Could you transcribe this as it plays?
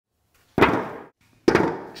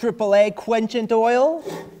AAA quenchant oil,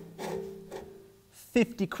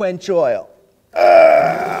 50 quench oil.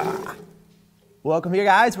 Welcome here,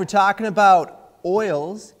 guys. We're talking about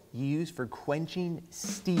oils used for quenching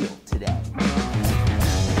steel today.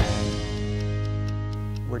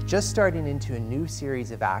 We're just starting into a new series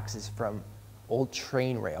of axes from old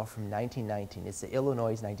train rail from 1919. It's the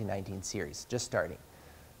Illinois 1919 series, just starting.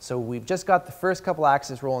 So we've just got the first couple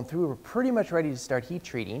axes rolling through. We're pretty much ready to start heat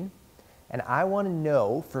treating. And I want to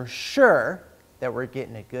know for sure that we're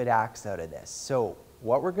getting a good axe out of this. So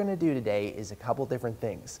what we're going to do today is a couple different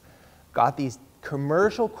things. Got these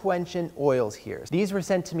commercial quenching oils here. These were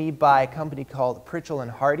sent to me by a company called Pritchell &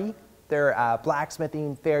 Hardy. They're a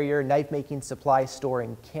blacksmithing, farrier, knife-making supply store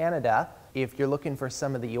in Canada. If you're looking for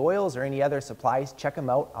some of the oils or any other supplies, check them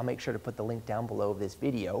out. I'll make sure to put the link down below this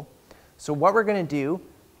video. So what we're going to do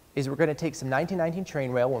is we're going to take some 1919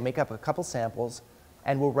 train rail, we'll make up a couple samples,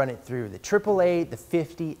 and we'll run it through the AAA, the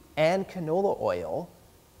 50, and canola oil,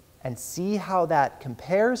 and see how that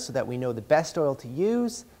compares so that we know the best oil to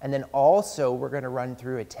use. And then also we're going to run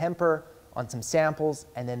through a temper on some samples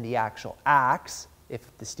and then the actual axe,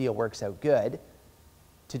 if the steel works out good,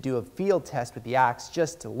 to do a field test with the axe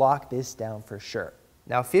just to lock this down for sure.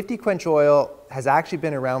 Now 50 quench oil has actually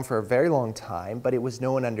been around for a very long time, but it was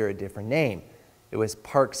known under a different name. It was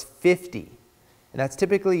Parks 50. And that's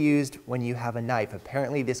typically used when you have a knife.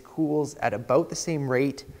 Apparently this cools at about the same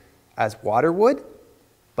rate as water would,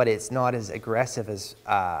 but it's not as aggressive as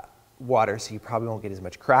water, so you probably won't get as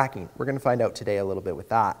much cracking. We're going to find out today a little bit with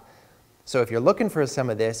that. So if you're looking for some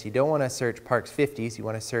of this, you don't want to search Parks 50s, you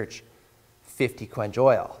want to search 50 quench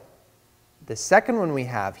oil. The second one we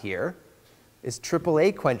have here is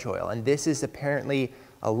AAA quench oil, and this is apparently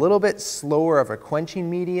a little bit slower of a quenching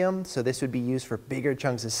medium, so this would be used for bigger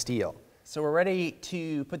chunks of steel. So we're ready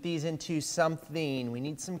to put these into something. We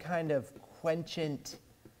need some kind of quenchant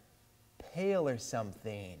pail or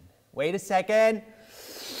something. Wait a second.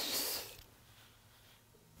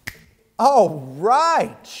 All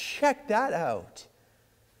right, check that out.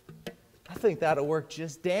 I think that'll work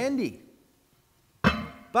just dandy.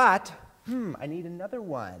 But, I need another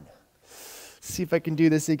one. Let's see if I can do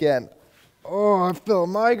this again. Oh, I feel a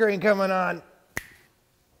migraine coming on.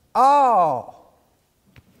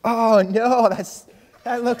 Oh no,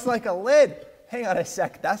 that looks like a lid. Hang on a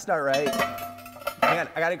sec, that's not right. Hang on,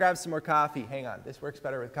 I gotta grab some more coffee. Hang on, this works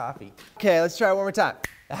better with coffee. Okay, let's try it one more time.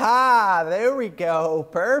 Ah, there we go,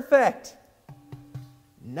 perfect.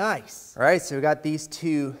 Nice. All right, so we got these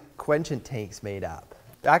two quenchant tanks made up.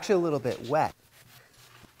 They're actually a little bit wet.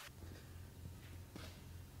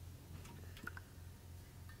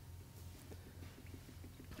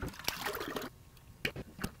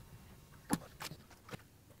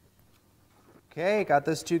 Okay, got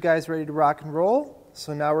those two guys ready to rock and roll.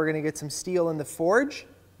 So now we're going to get some steel in the forge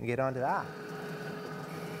and get onto that.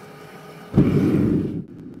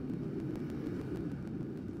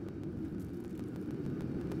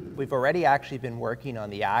 We've already actually been working on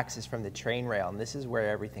the axis from the train rail, and this is where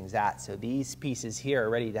everything's at. So these pieces here are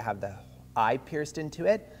ready to have the eye pierced into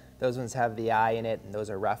it. Those ones have the eye in it, and those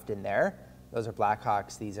are roughed in there. Those are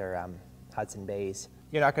Blackhawks, these are Hudson Bays.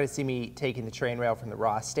 You're not going to see me taking the train rail from the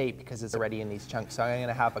raw state because it's already in these chunks. So I'm going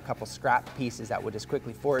to have a couple scrap pieces that we'll just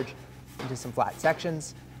quickly forge into some flat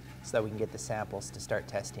sections so that we can get the samples to start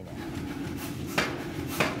testing it.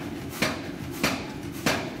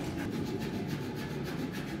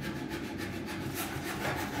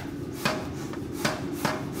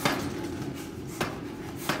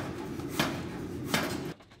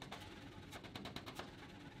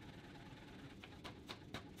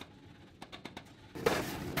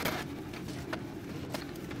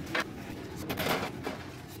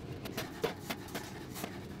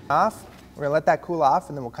 Off. We're gonna let that cool off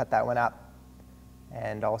and then we'll cut that one up.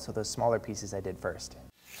 And also those smaller pieces I did first.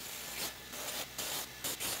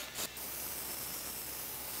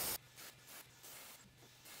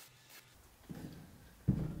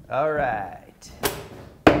 All right.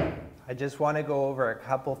 I just want to go over a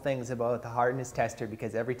couple things about the hardness tester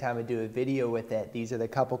because every time I do a video with it, these are the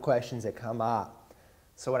couple questions that come up.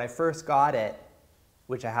 So when I first got it,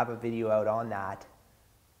 which I have a video out on that,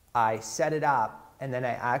 I set it up and then I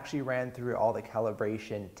actually ran through all the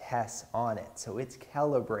calibration tests on it. So it's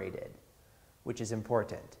calibrated, which is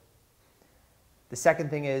important. The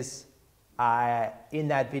second thing is, in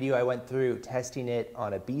that video I went through testing it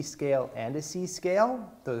on a B scale and a C scale.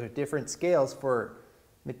 Those are different scales for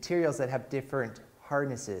materials that have different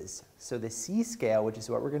hardnesses. So the C scale, which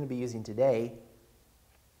is what we're going to be using today,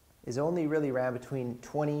 is only really ran between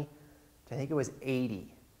 20 to I think it was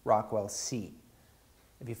 80 Rockwell C.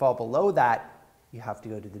 If you fall below that, you have to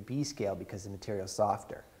go to the B scale because the material is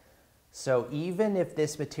softer. So even if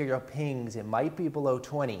this material pings, it might be below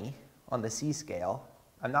 20 on the C scale.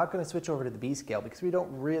 I'm not going to switch over to the B scale because we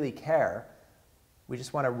don't really care. We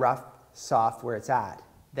just want a rough, soft where it's at.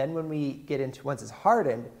 Then when we get into, once it's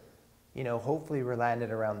hardened, you know, hopefully we're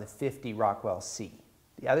landed around the 50 Rockwell C.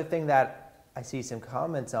 The other thing that I see some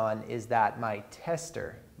comments on is that my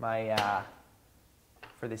tester,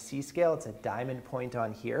 for the C scale, it's a diamond point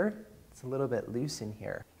on here. It's a little bit loose in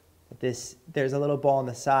here. There's a little ball on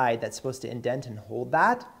the side that's supposed to indent and hold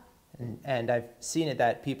that. And I've seen it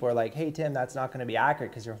that people are like, hey Tim, that's not going to be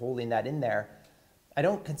accurate because you're holding that in there. I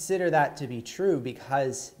don't consider that to be true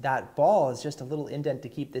because that ball is just a little indent to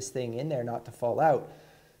keep this thing in there, not to fall out.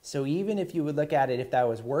 So even if you would look at it, if that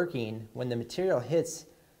was working, when the material hits,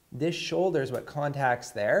 this shoulder is what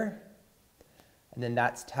contacts there, and then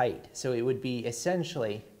that's tight. So it would be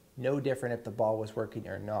essentially no different if the ball was working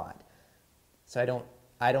or not. So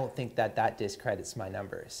I don't think that discredits my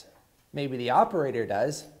numbers. Maybe the operator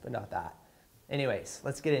does, but not that. Anyways,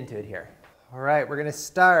 let's get into it here. All right, we're gonna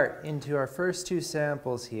start into our first two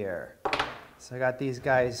samples here. So I got these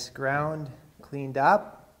guys ground, cleaned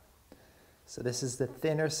up. So this is the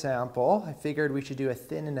thinner sample. I figured we should do a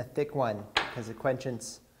thin and a thick one because the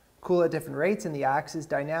quenchants cool at different rates and the axe is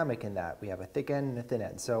dynamic in that. We have a thick end and a thin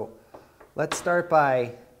end. So let's start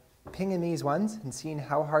by pinging these ones and seeing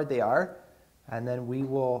how hard they are, and then we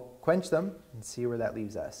will quench them and see where that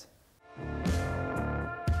leaves us.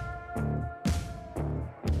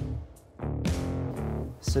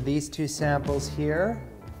 So these two samples here,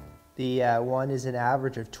 the one is an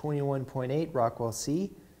average of 21.8 Rockwell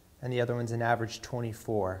C, and the other one's an average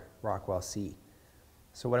 24 Rockwell C.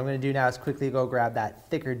 So what I'm going to do now is quickly go grab that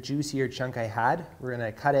thicker, juicier chunk I had. We're going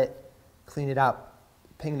to cut it, clean it up,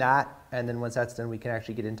 ping that, and then once that's done, we can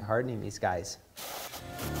actually get into hardening these guys.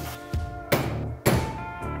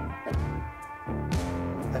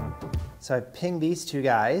 So I've pinged these two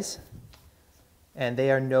guys, and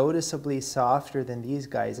they are noticeably softer than these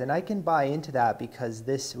guys. And I can buy into that because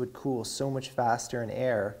this would cool so much faster in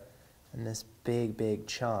air than this big, big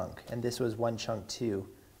chunk. And this was one chunk too,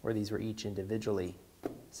 where these were each individually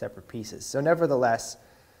separate pieces. So nevertheless,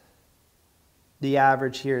 the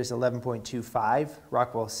average here is 11.25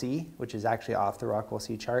 Rockwell C, which is actually off the Rockwell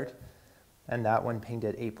C chart. And that one pinged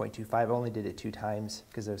at 8.25. I only did it 2 times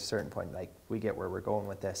because at a certain point, like, we get where we're going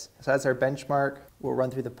with this. So that's our benchmark. We'll run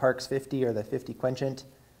through the Parks 50 or the 50 quenchant.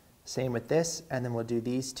 Same with this, and then we'll do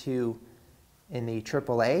these two in the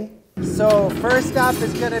AAA. So first up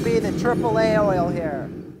is going to be the AAA oil here.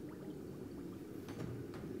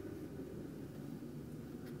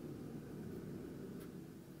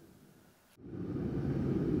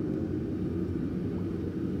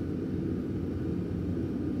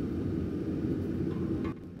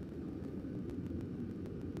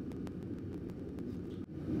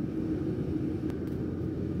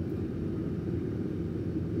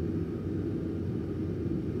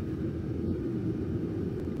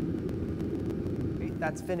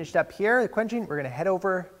 That's finished up here, the quenching. We're going to head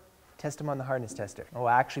over, test them on the hardness tester. Oh,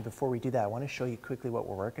 actually, before we do that, I want to show you quickly what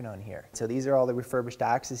we're working on here. So these are all the refurbished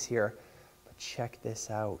axes here, but check this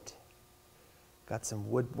out. Got some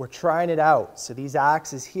wood. We're trying it out. So these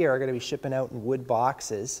axes here are going to be shipping out in wood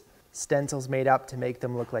boxes. Stencils made up to make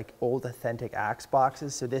them look like old, authentic axe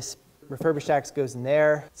boxes. So this refurbished axe goes in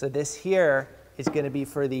there. So this here is going to be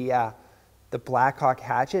for the Blackhawk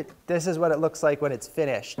hatchet. This is what it looks like when it's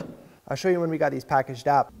finished. I'll show you when we got these packaged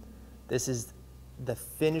up. This is the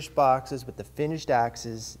finished boxes with the finished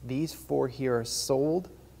axes. These 4 here are sold.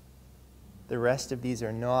 The rest of these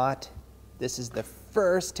are not. This is the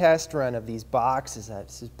first test run of these boxes.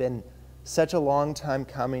 This has been such a long time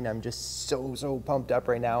coming. I'm just so pumped up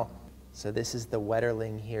right now. So this is the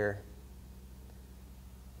Wetterling here.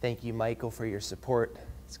 Thank you, Michael, for your support.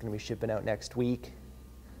 It's going to be shipping out next week.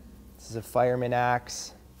 This is a fireman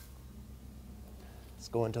axe. Let's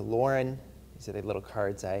go into Lauren. These are the little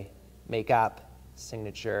cards I make up,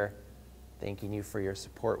 signature, thanking you for your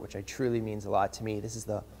support, which truly means a lot to me. This is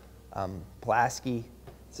the Pulaski.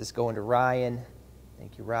 This is going to Ryan.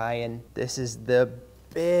 Thank you, Ryan. This is the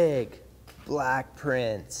big Black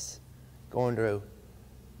Prince going to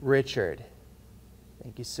Richard.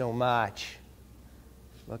 Thank you so much.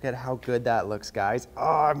 Look at how good that looks, guys. Oh,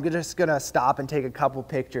 I'm just gonna stop and take a couple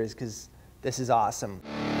pictures because this is awesome.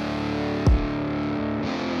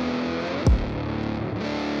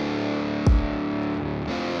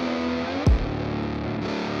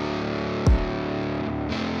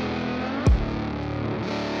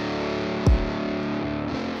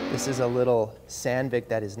 This is a little Sandvik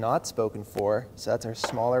that is not spoken for, so that's our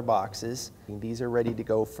smaller boxes. These are ready to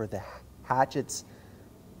go for the hatchets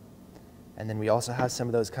And then we also have some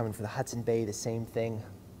of those coming from the Hudson Bay, the same thing.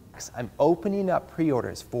 I'm opening up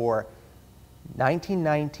pre-orders for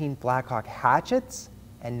 1919 Blackhawk hatchets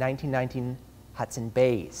and 1919 Hudson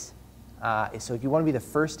Bays. So if you want to be the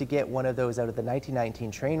first to get one of those out of the 1919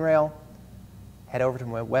 train rail, head over to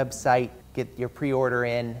my website, get your pre-order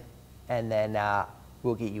in, and then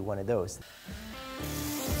we'll get you one of those.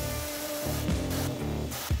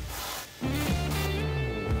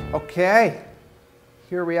 Okay,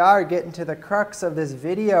 here we are getting to the crux of this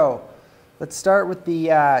video. Let's start with the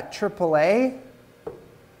AAA. I'm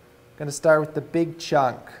going to start with the big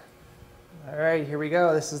chunk. All right, here we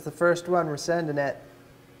go. This is the first one. We're sending it.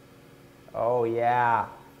 Oh yeah,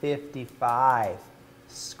 55.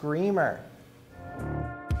 Screamer.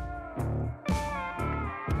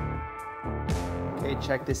 Okay,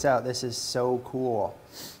 check this out. This is so cool.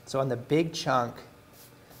 So on the big chunk,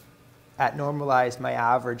 at normalized, my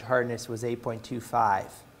average hardness was 8.25.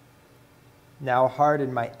 Now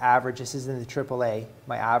hardened, my average, this is in the AAA,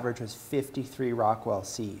 my average was 53 Rockwell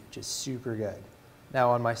C, which is super good.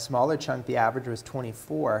 Now on my smaller chunk, the average was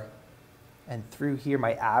 24, and through here,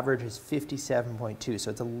 my average is 57.2.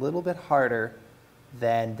 So it's a little bit harder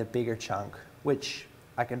than the bigger chunk, which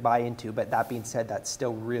I can buy into, but that being said, that's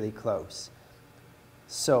still really close.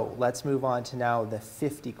 So let's move on to now the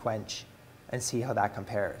 50 quench and see how that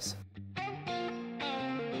compares.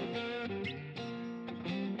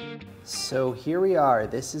 So here we are.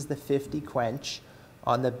 This is the 50 quench.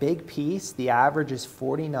 On the big piece, the average is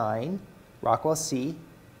 49 Rockwell C,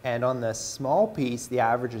 and on the small piece, the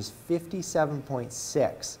average is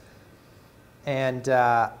 57.6. And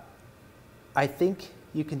I think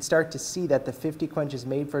you can start to see that the 50 quench is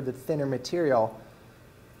made for the thinner material,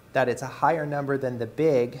 that it's a higher number than the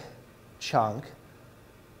big chunk,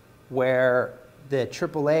 where the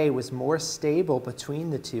AAA was more stable between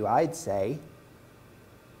the two, I'd say.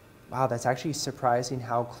 Wow, that's actually surprising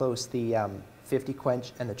how close the 50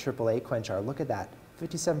 quench and the AAA quench are. Look at that,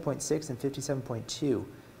 57.6 and 57.2.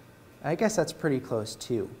 I guess that's pretty close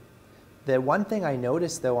too. The one thing I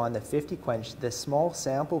noticed though on the 50 quench, the small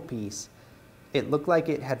sample piece, it looked like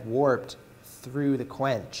it had warped through the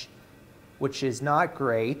quench, which is not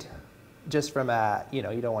great, just from a, you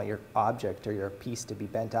don't want your object or your piece to be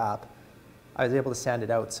bent up. I was able to sand it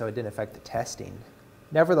out so it didn't affect the testing.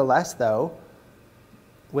 Nevertheless though,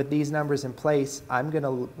 with these numbers in place, I'm going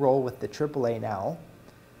to roll with the AAA now,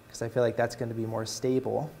 because I feel like that's going to be more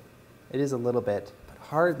stable. It is a little bit, but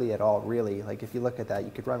hardly at all really. Like if you look at that, you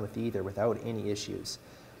could run with either without any issues.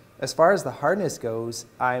 As far as the hardness goes,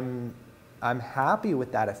 I'm happy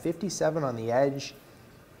with that. A 57 on the edge,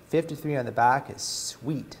 53 on the back is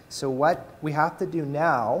sweet. So what we have to do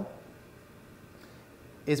now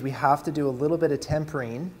is we have to do a little bit of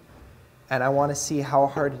tempering, and I want to see how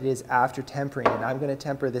hard it is after tempering, and I'm going to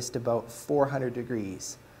temper this to about 400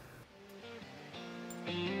 degrees.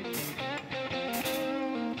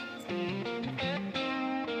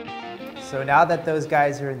 So now that those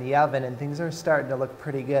guys are in the oven and things are starting to look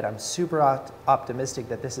pretty good, I'm super optimistic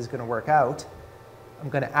that this is going to work out. I'm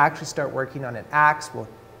going to actually start working on an axe. We'll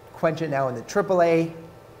quench it now in the AAA,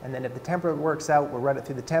 and then if the temper works out, we'll run it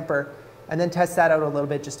through the temper, and then test that out a little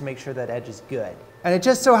bit just to make sure that edge is good. And it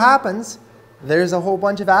just so happens there's a whole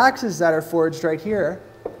bunch of axes that are forged right here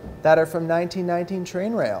that are from 1919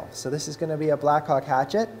 train rail. So this is going to be a Blackhawk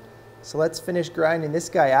hatchet. So let's finish grinding this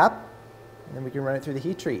guy up, and then we can run it through the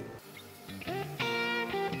heat treat.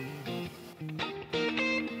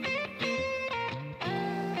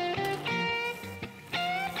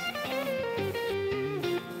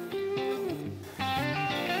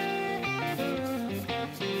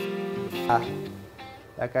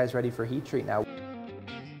 That guy's ready for heat treat now.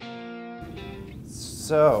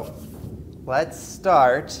 So let's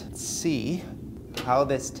start, see how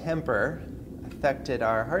this temper affected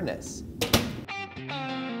our hardness.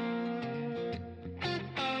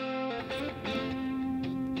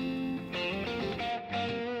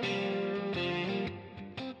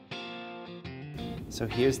 So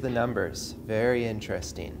here's the numbers, very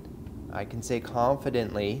interesting. I can say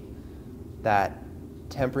confidently that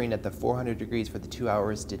tempering at the 400 degrees for the 2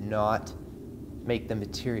 hours did not make the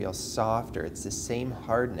material softer. It's the same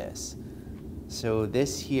hardness. So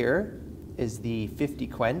this here is the 50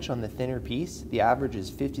 quench on the thinner piece. The average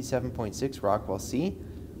is 57.6 Rockwell C,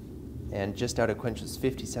 and just out of quench is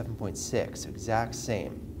 57.6, so exact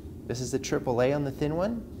same. This is the AAA on the thin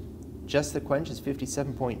one. Just the quench is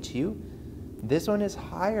 57.2. This one is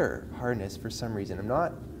higher hardness for some reason. I'm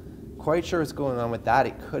not quite sure what's going on with that.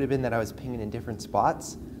 It could have been that I was pinging in different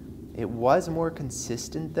spots. It was more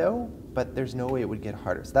consistent though, but there's no way it would get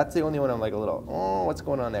harder. So that's the only one I'm like a little, oh, what's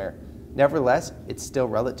going on there? Nevertheless, it's still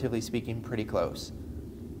relatively speaking pretty close.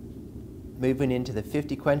 Moving into the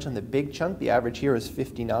 50 quench on the big chunk, the average here is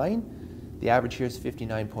 59. The average here is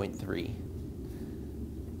 59.3.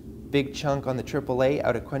 Big chunk on the AAA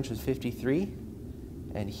out of quench was 53.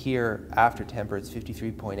 And here after temper it's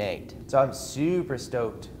 53.8. So I'm super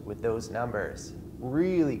stoked with those numbers.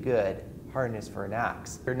 Really good hardness for an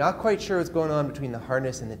axe. You're not quite sure what's going on between the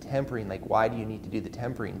hardness and the tempering, like why do you need to do the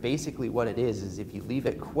tempering? Basically what it is if you leave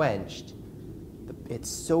it quenched, it's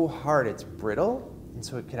so hard it's brittle, and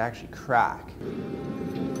so it could actually crack.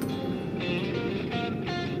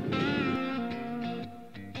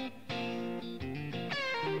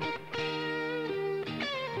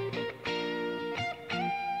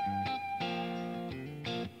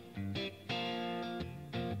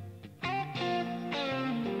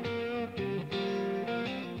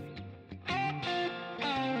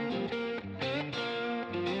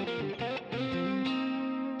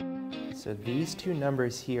 So these two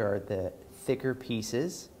numbers here are the thicker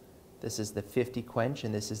pieces. This is the 50 quench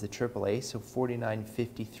and this is the AAA, so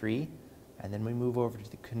 49.53. And then we move over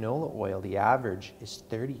to the canola oil. The average is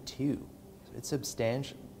 32. So it's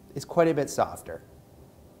substantial. It's quite a bit softer.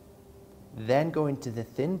 Then going to the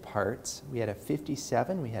thin parts, we had a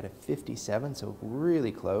 57, we had a 57, so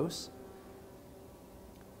really close.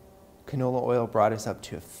 Canola oil brought us up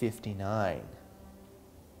to a 59.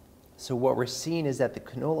 So what we're seeing is that the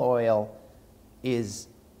canola oil is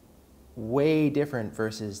way different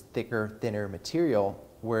versus thicker, thinner material,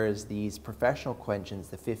 whereas these professional quenchings,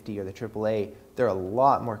 the 50 or the AAA, they're a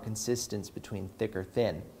lot more consistent between thick or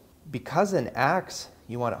thin. Because an axe,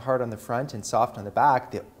 you want it hard on the front and soft on the back,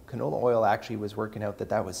 the canola oil actually was working out that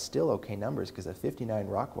that was still okay numbers, because a 59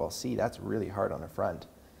 Rockwell C, that's really hard on the front.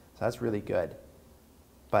 So that's really good.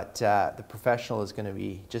 But the professional is going to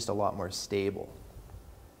be just a lot more stable.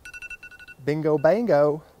 Bingo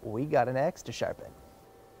bango, we got an axe to sharpen.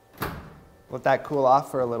 Let that cool off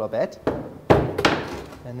for a little bit,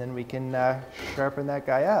 and then we can sharpen that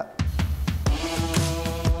guy up.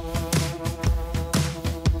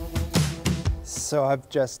 So I've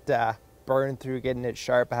just burned through getting it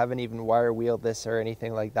sharp. I haven't even wire wheeled this or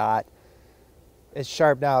anything like that. It's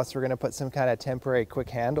sharp now, so we're gonna put some kind of temporary quick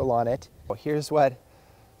handle on it. Well, here's what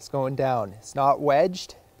is going down. It's not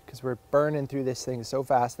wedged, because we're burning through this thing so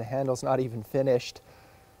fast, the handle's not even finished.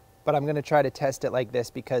 But I'm gonna try to test it like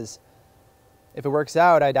this, because if it works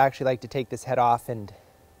out, I'd actually like to take this head off and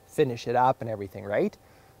finish it up and everything, right?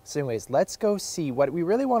 So anyways, let's go see. What we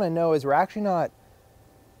really wanna know is we're actually not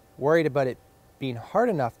worried about it being hard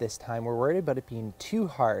enough this time, we're worried about it being too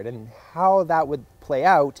hard, and how that would play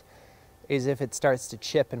out is if it starts to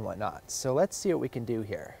chip and whatnot. So let's see what we can do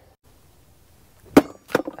here.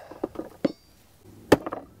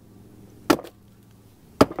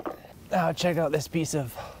 Now check out this piece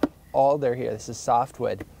of alder here. This is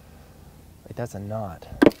softwood. Wait, that's a knot.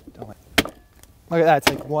 Don't look at that, it's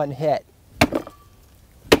like one hit.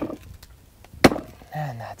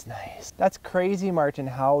 Man, that's nice. That's crazy, Martin,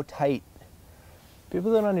 how tight.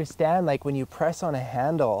 People don't understand, like when you press on a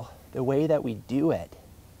handle, the way that we do it,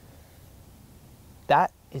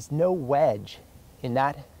 that is no wedge in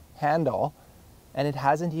that handle, and it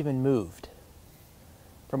hasn't even moved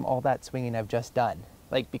from all that swinging I've just done.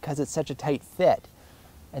 Like, because it's such a tight fit.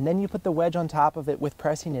 And then you put the wedge on top of it with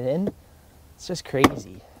pressing it in, it's just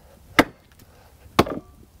crazy.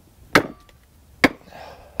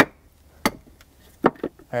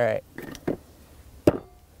 All right.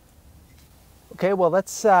 Okay, well,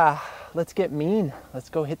 let's get mean. Let's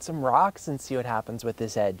go hit some rocks and see what happens with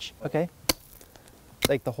this edge. Okay?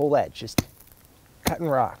 Like the whole edge, just cutting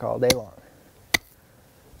rock all day long.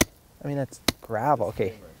 I mean, that's gravel.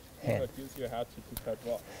 Okay. Hand. Use your hatchet to cut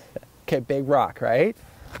rock. Okay, big rock, right?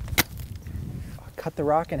 I'll cut the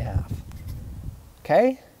rock in half.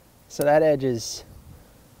 Okay? So that edge is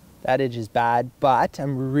bad, but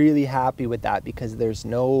I'm really happy with that because there's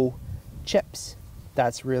no chips.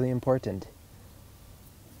 That's really important.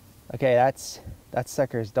 Okay, that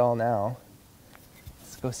sucker's dull now.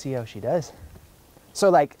 Let's go see how she does. So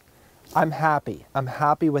like, I'm happy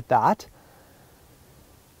with that,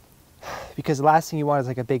 because the last thing you want is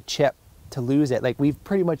like a big chip to lose it. Like, we've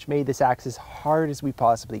pretty much made this axe as hard as we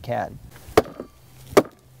possibly can.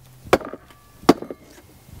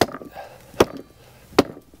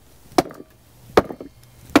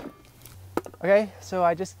 Okay, so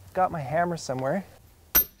I just got my hammer somewhere.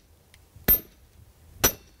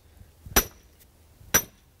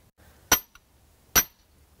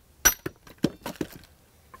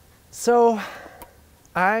 So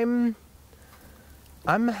I'm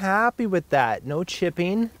happy with that. No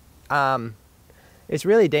chipping. It's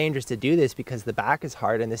really dangerous to do this because the back is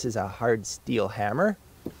hard and this is a hard steel hammer.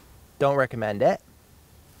 Don't recommend it.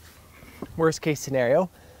 Worst case scenario.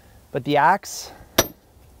 But the axe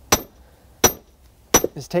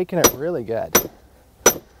is taking it really good.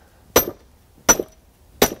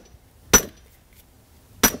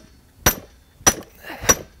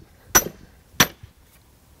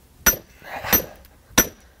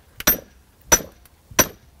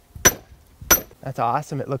 That's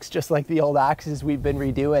awesome. It looks just like the old axes we've been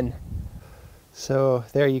redoing. So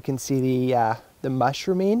there you can see the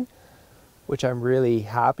mushrooming, which I'm really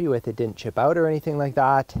happy with. It didn't chip out or anything like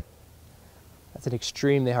that. That's an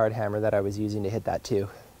extremely hard hammer that I was using to hit that too.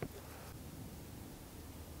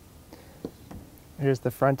 Here's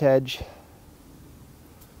the front edge.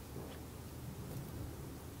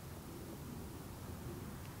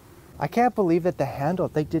 I can't believe that the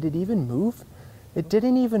handle, like, did it even move? It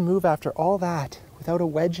didn't even move after all that without a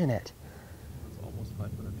wedge in it. It's almost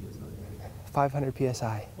 500 psi. 500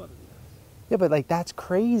 psi. What? Yeah, but like, that's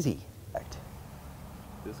crazy.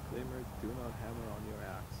 Disclaimer, do not hammer on your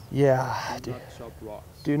axe. Yeah. Do not chop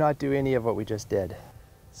rocks. Do not do any of what we just did.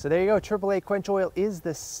 So there you go, AAA Quench Oil is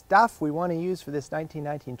the stuff we want to use for this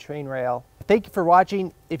 1919 train rail. Thank you for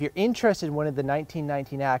watching. If you're interested in one of the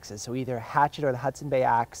 1919 axes, so either a Hatchet or the Hudson Bay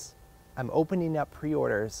axe, I'm opening up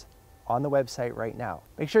pre-orders on the website right now.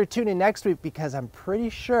 Make sure to tune in next week because I'm pretty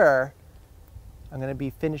sure I'm going to be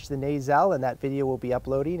finished the Nazelle and that video will be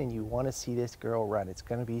uploading and you want to see this girl run. It's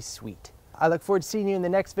going to be sweet. I look forward to seeing you in the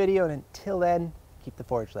next video, and until then, keep the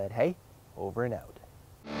forge lit, hey? Over and out.